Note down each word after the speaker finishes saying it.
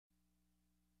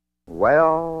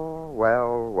Well,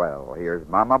 well, well, here's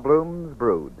Mama Bloom's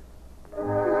brood.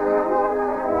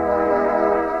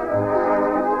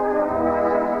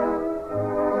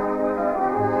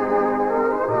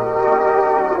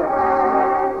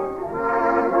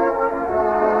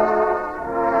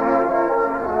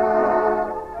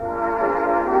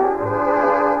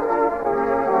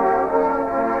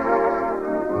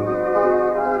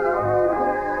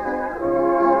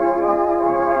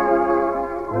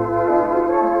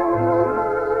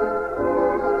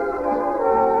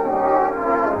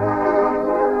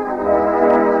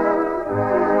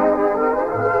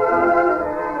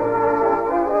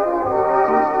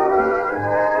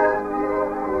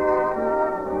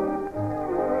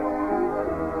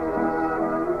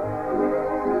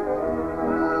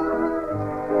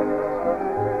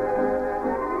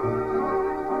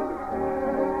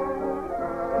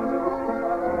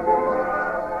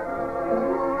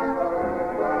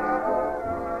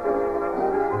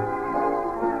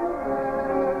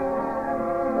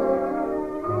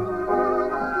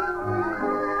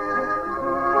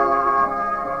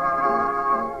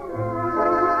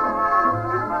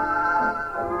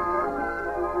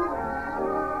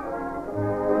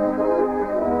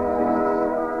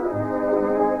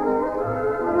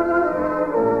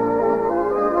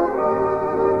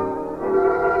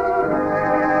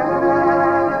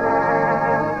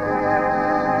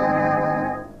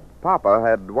 Papa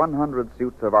had 100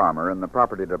 suits of armor in the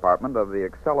property department of the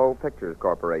Excello Pictures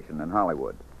Corporation in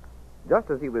Hollywood. Just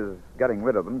as he was getting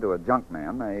rid of them to a junk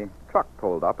man, a truck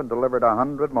pulled up and delivered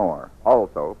 100 more,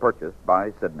 also purchased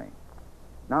by Sidney.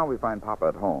 Now we find Papa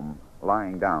at home,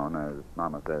 lying down, as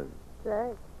Mama says.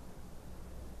 Jake.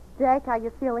 Jake, are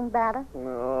you feeling better?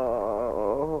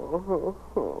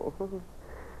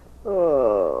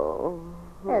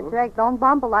 Here, Jake, don't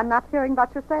bumble. I'm not hearing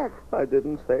what you said. I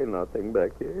didn't say nothing,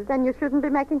 Becky. Then you shouldn't be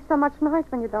making so much noise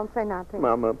when you don't say nothing.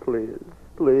 Mama, please,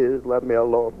 let me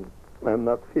alone. I'm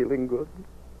not feeling good.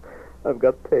 I've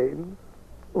got pains,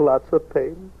 lots of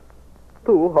pains,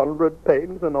 200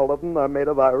 pains, and all of them are made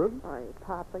of iron. Oh,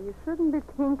 Papa, you shouldn't be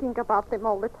thinking about them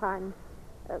all the time.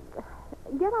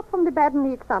 Get up from the bed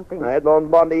and eat something. I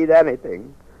don't want to eat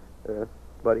anything.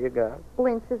 What do you got?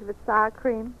 Blintzes with sour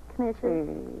cream,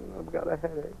 knishes. I've got a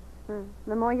headache.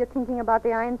 The more you're thinking about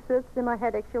the iron suits, the more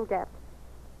headaches you'll get.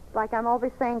 It's like I'm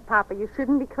always saying, Papa, you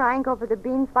shouldn't be crying over the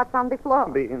beans what's on the floor.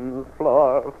 Beans,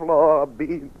 floor,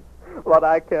 beans. What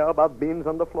I care about beans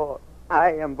on the floor.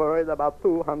 I am worried about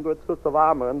 200 suits of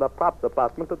armor in the prop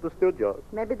department at the studios.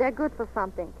 Maybe they're good for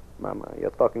something. Mama, you're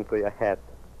talking to your head.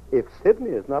 If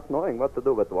Sidney is not knowing what to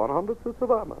do with 100 suits of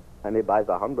armor, and he buys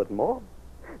 100 more,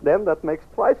 then that makes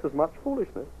twice as much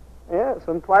foolishness. Yes,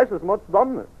 and twice as much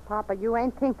dumbness. Papa, you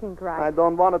ain't thinking right. I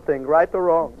don't want to think, right or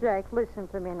wrong. Jake, listen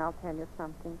to me and I'll tell you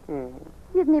something.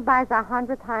 Sidney buys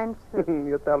 100 times suits.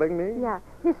 You're telling me? Yeah.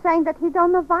 He's saying that he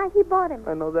don't know why he bought him.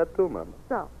 I know that too, Mama.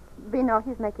 So, we know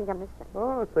he's making a mistake.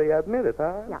 Oh, so you admit it,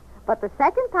 huh? Yeah. But the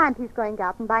second time he's going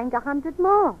out and buying 100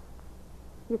 more.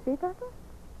 You see, Papa?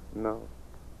 No.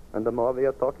 And the more we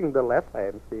are talking, the less I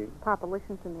am seeing. Papa,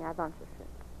 listen to me. I want you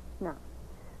to. No.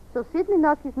 So Sidney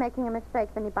knows he's making a mistake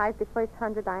when he buys the first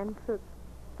 100 iron suits.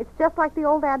 It's just like the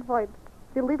old adverb.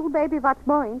 The little baby what's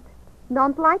moist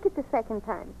don't like it the second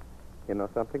time. You know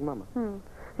something, Mama?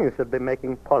 You should be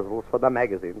making puzzles for the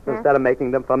magazines instead of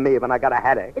making them for me when I got a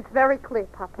headache. It's very clear,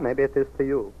 Papa. Maybe it is to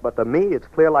you, but to me it's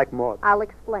clear like Maud. I'll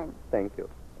explain. Thank you.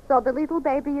 So the little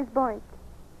baby is moist.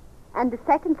 And the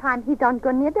second time he don't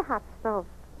go near the hot stove.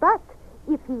 But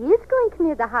if he is going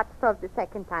near the hot stove the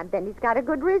second time, then he's got a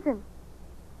good reason.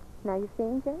 Now you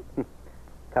seeing, Jake?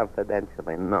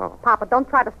 Confidentially, no. Papa, don't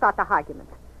try to start the argument.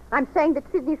 I'm saying that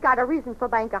Sidney's got a reason for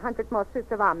buying 100 more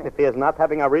suits of armor. If he is not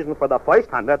having a reason for the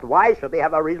first 100, why should he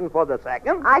have a reason for the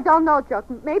second? I don't know, Joke.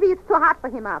 Maybe it's too hot for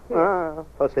him out here.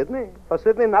 For Sidney. For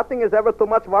Sidney, nothing is ever too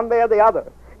much one way or the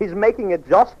other. He's making it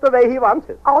just the way he wants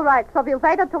it. All right, so we'll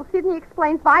wait until Sidney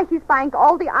explains why he's buying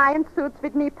all the iron suits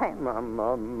with knee pain.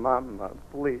 Mama,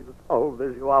 please.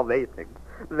 Always you are waiting.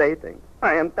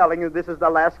 I am telling you this is the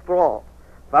last straw.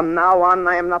 From now on,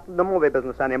 I am not in the movie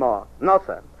business anymore. No,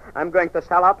 sir. I'm going to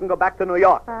sell out and go back to New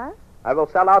York. Huh? I will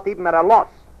sell out even at a loss.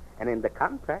 And in the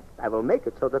contract, I will make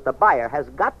it so that the buyer has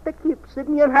got to keep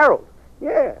Sidney and Harold.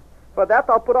 Yeah. For that,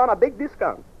 I'll put on a big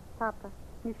discount. Papa,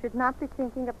 you should not be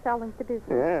thinking of selling the business.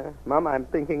 Yeah. Mama, I'm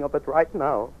thinking of it right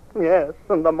now. Yes.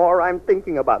 And the more I'm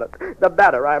thinking about it, the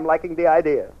better I'm liking the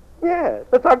idea. Yes.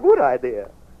 It's a good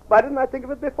idea. Why didn't I think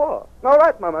of it before? All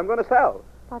right, Mama, I'm going to sell.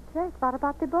 But, Jake, what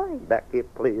about the boys? Becky,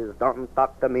 please, don't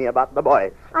talk to me about the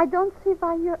boys. I don't see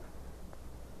why you're...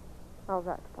 All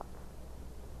right, Papa.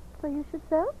 So you should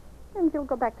sell? and you'll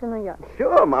go back to New York.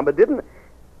 Sure, Mama, didn't...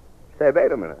 Say,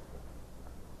 wait a minute.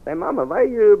 Say, Mama, why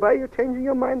you changing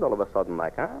your mind all of a sudden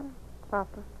like, huh?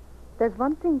 Papa, there's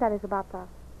one thing that is about us.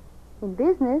 In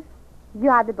business, you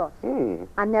are the boss.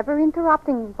 I'm never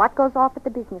interrupting what goes off at the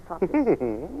business office.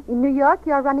 In New York,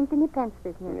 you're running the Nepenthe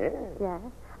business. Yeah.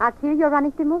 Out here, you're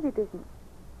running the movie business.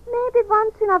 Maybe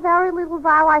once in a very little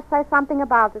while I say something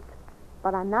about it.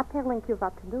 But I'm not telling you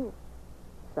what to do.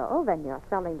 So when you're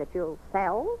selling that you'll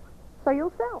sell, so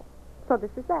you'll sell. So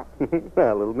this is that.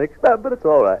 Well, a little mixed up, but it's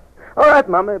all right. All right,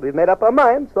 Mama, we've made up our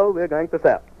minds, so we're going to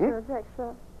sell. Sure, Jack,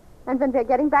 sure. And when we're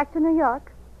getting back to New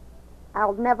York,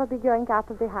 I'll never be going out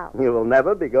of the house. You will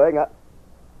never be going out.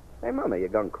 Hey, Mama, you're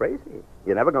going crazy.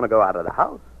 You're never going to go out of the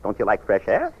house. Don't you like fresh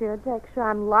air? Sure, Jack, sure.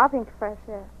 I'm loving fresh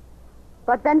air.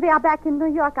 But when we are back in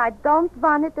New York, I don't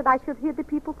want it that I should hear the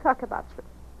people talk about you.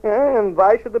 Yeah, and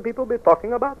why should the people be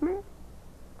talking about me?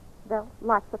 Well,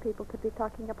 lots of people could be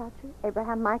talking about you.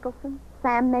 Abraham Michelson,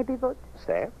 Sam maybe would.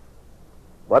 Sam?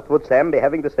 What would Sam be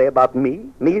having to say about me?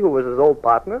 Me, who was his old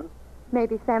partner?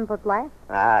 Maybe Sam would laugh.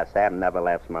 Ah, Sam never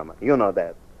laughs, Mama. You know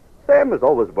that. Sam is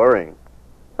always worrying.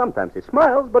 Sometimes he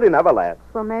smiles, but he never laughs.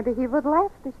 Well, maybe he would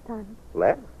laugh this time.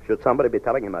 Laugh? Should somebody be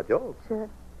telling him a joke? Sure.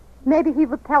 Maybe he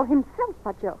would tell himself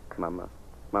a joke. Mama,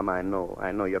 I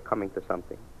know you're coming to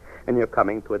something. And you're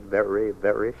coming to it very,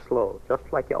 very slow, just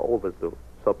like you always do.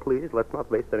 So please, let's not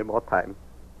waste any more time.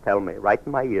 Tell me, right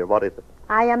in my ear, what is it?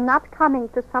 I am not coming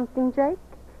to something, Jake.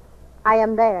 I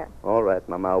am there. All right,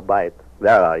 Mama, I'll bite.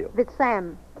 Where are you? With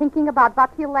Sam, thinking about what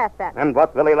he'll laugh at. And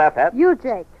what will he laugh at? You,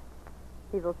 Jake.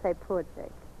 He will say, poor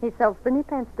Jake. He sells the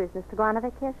Nepenthe business to go on a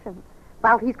vacation.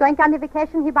 While he's going on a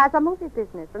vacation, he buys a movie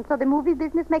business. And so the movie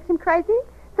business makes him crazy,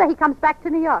 so he comes back to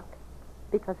New York.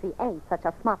 Because he ain't such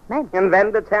a smart man. And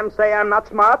when did Sam say I'm not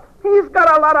smart? He's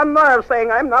got a lot of nerve saying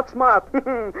I'm not smart.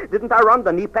 Didn't I run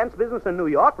the Nepenthe business in New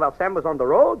York while Sam was on the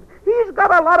road? He's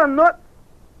got a lot of nerve.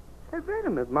 Hey, wait a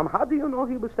minute, Mom. How do you know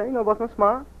he was saying I wasn't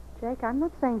smart? Jake, I'm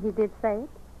not saying he did say it.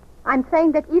 I'm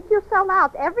saying that if you sell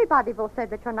out, everybody will say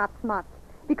that you're not smart.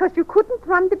 Because you couldn't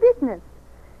run the business.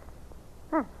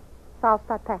 So I'll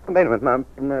start packing. Wait a minute, Mom.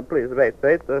 Please, wait.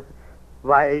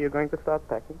 Why are you going to start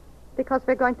packing? Because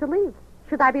we're going to leave.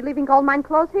 Should I be leaving all mine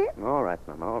clothes here? All right,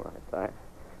 Mom, all right.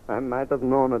 I might have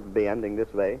known it'd be ending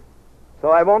this way. So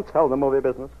I won't sell the movie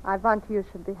business. I want you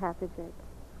should be happy, Jake.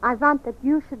 I want that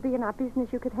you should be in our business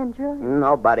you could enjoy.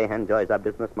 Nobody enjoys our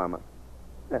business, Mama.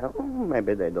 Well,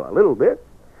 maybe they do a little bit.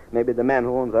 Maybe the man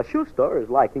who owns a shoe store is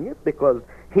liking it because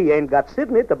he ain't got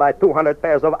Sidney to buy 200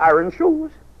 pairs of iron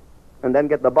shoes. And then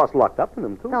get the boss locked up in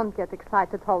them, too. Don't get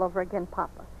excited all over again,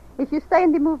 Papa. If you stay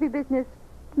in the movie business,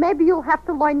 maybe you'll have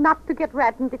to learn not to get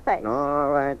red in the face.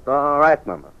 All right,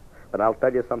 Mama. But I'll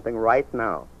tell you something right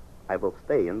now. I will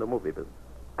stay in the movie business.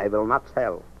 I will not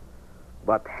sell.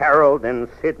 But Harold and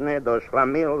Sidney, those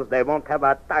Schramils, they won't have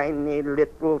a tiny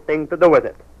little thing to do with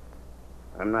it.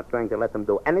 I'm not going to let them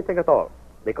do anything at all.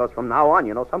 Because from now on,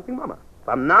 you know something, Mama?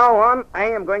 From now on, I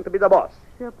am going to be the boss.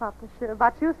 Sure, Papa, sure.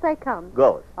 What you say comes.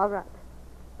 Goes. All right.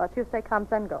 What you say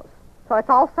comes and goes. So it's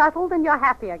all settled and you're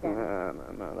happy again.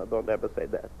 No, don't ever say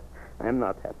that. I'm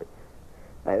not happy.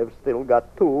 I have still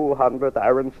got 200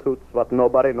 iron suits, but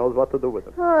nobody knows what to do with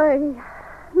them. Oy,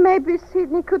 maybe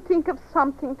Sidney could think of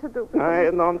something to do with I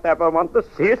it. don't ever want to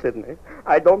see Sidney.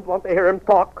 I don't want to hear him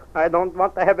talk. I don't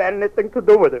want to have anything to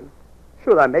do with him.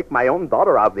 Should I make my own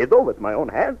daughter a widow with my own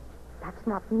hands? That's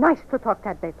not nice to talk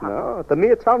that way, Papa. No, to me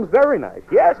it sounds very nice.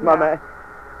 Yes, Mama.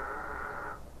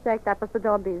 Jake, that was the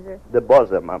door buzzer. The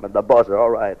buzzer, Mama, the buzzer.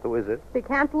 All right, who is it? We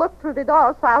can't look through the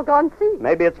door, so I'll go and see.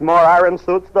 Maybe it's more iron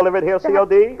suits delivered here,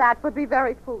 COD? That would be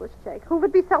very foolish, Jake. Who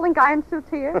would be selling iron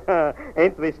suits here?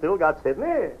 Ain't we still got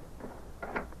Sidney?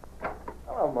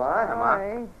 Hello, Ma.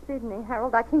 Hi, Sidney,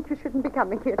 Harold, I think you shouldn't be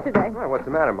coming here today. Well, what's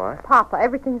the matter, Ma? Papa,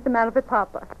 everything's the matter with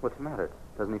Papa. What's the matter?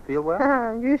 Doesn't he feel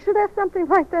well? You should have something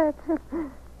like that.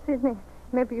 Sidney,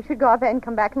 maybe you should go away and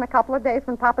come back in a couple of days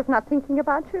when Papa's not thinking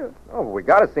about you. Oh, we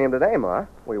got to see him today, Ma.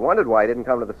 We wondered why he didn't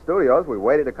come to the studios. We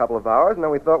waited a couple of hours, and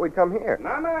then we thought we'd come here.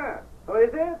 Mama, who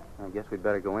is it? I guess we'd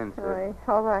better go in, sir.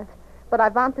 All right. But I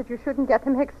want that you shouldn't get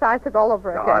him excited all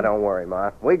over again. Oh, don't worry,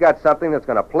 Ma. We got something that's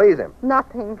going to please him.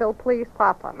 Nothing will please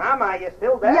Papa. Mama, are you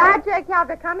still there? Yeah, Jake, yeah,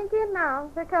 they're coming in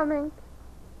now. They're coming.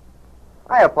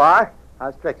 Hiya, Pa.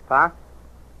 How's tricks, Pa?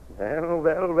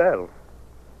 Well.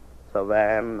 So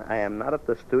then I am not at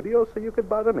the studio, so you could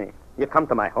bother me. You come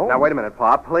to my home. Now, wait a minute,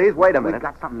 Pa. Please, wait a We've minute.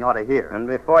 got something you ought to hear. And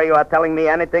before you are telling me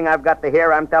anything I've got to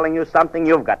hear, I'm telling you something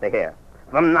you've got to hear.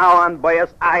 From now on, boys,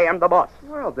 I am the boss.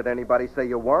 Well, did anybody say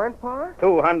you weren't, Pa?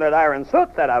 200 iron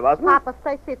suits said I wasn't. Papa,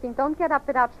 stay sitting. Don't get up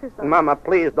without Susan. Mama,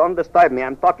 please, don't disturb me.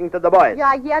 I'm talking to the boys. You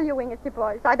are yelling at the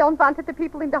boys. I don't want that the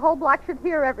people in the whole block should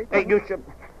hear everything. Hey, you should...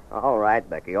 All right,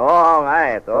 Becky. All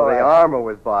right. So the armor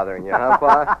was bothering you, huh,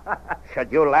 Pa?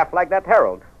 Should you laugh like that,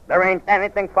 Harold? There ain't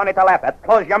anything funny to laugh at.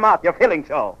 Close your mouth. You're feeling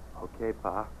so. Okay,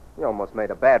 Pa. You almost made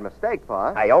a bad mistake,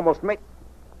 Pa. I almost made...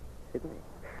 Sidney,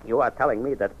 you are telling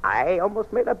me that I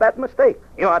almost made a bad mistake.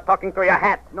 You are talking through your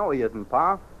hat. No, he isn't,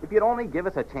 Pa. If you'd only give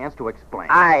us a chance to explain.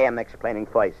 I am explaining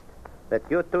first that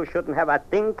you two shouldn't have a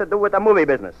thing to do with the movie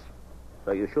business.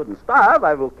 So you shouldn't starve.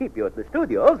 I will keep you at the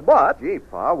studios, but... Gee,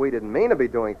 Pa, we didn't mean to be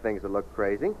doing things that look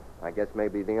crazy. I guess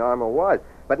maybe the armor was.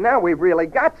 But now we've really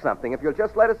got something, if you'll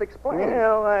just let us explain. Yeah,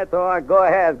 all right, go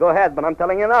ahead. But I'm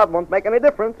telling you now, it won't make any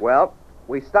difference. Well,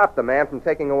 we stopped the man from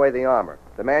taking away the armor.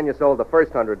 The man you sold the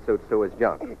first 100 suits to is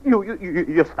junk.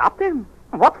 You stopped him?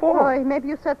 What for? Boy, maybe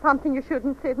you said something you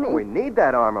shouldn't, Sidney. We need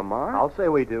that armor, Ma. I'll say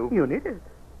we do. You need it.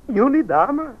 You need the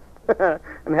armor.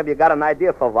 And have you got an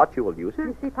idea for what you will use it?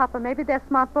 You see, Papa, maybe they're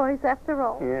smart boys after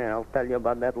all. Yeah, I'll tell you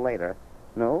about that later.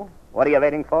 No? What are you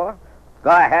waiting for? Go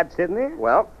ahead, Sidney.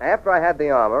 Well, after I had the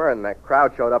armor and that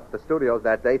crowd showed up at the studios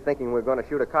that day thinking we were going to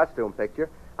shoot a costume picture,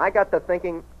 I got to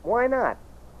thinking, why not?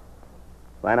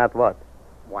 Why not what?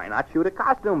 Why not shoot a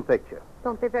costume picture?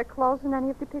 Don't they wear clothes in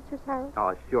any of the pictures, Harold?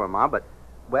 Oh, sure, Ma, but,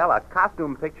 well, a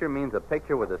costume picture means a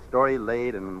picture with a story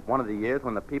laid in one of the years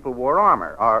when the people wore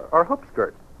armor or hoop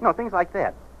skirts. You know, things like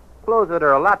that. Clothes that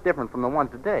are a lot different from the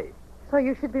ones today. So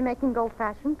you should be making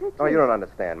old-fashioned pictures. Oh, you don't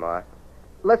understand, Ma.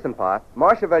 Listen, Pa,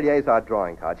 Marcia Valier's our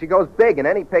drawing card. She goes big in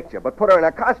any picture, but put her in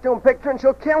a costume picture and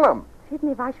she'll kill him.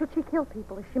 Sidney, why should she kill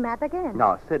people? Is she mad again?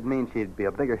 No, Sid means she'd be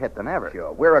a bigger hit than ever.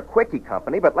 Sure, we're a quickie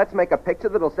company, but let's make a picture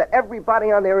that'll set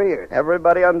everybody on their ears.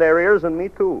 Everybody on their ears and me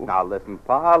too. Now, listen,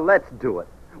 Pa, let's do it.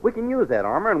 We can use that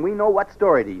armor, and we know what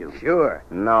story to use. Sure.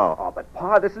 No. Oh, but,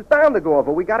 Pa, this is bound to go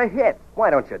over. We got a hit. Why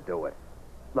don't you do it?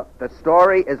 Look, the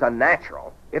story is a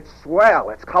natural. It's swell.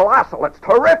 It's colossal. It's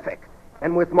terrific.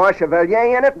 And with Marcia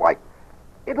Valier in it, why,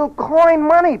 it'll coin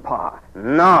money, Pa.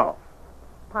 No.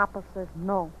 Papa says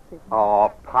no, Sidney.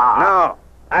 Oh, Pa.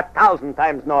 No. 1,000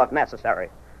 times no if necessary.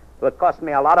 It would cost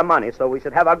me a lot of money, so we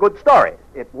should have a good story.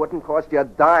 It wouldn't cost you a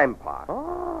dime, Pa.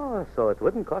 Oh, so it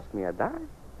wouldn't cost me a dime.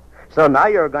 So now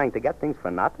you're going to get things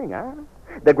for nothing, huh?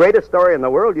 The greatest story in the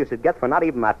world you should get for not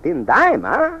even a thin dime,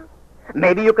 huh?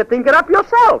 Maybe you could think it up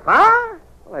yourself, huh?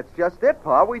 Well, that's just it,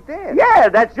 Pa. We did. Yeah,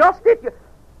 that's just it.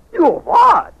 You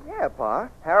what? Yeah, Pa.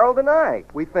 Harold and I.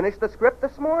 We finished the script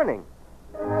this morning.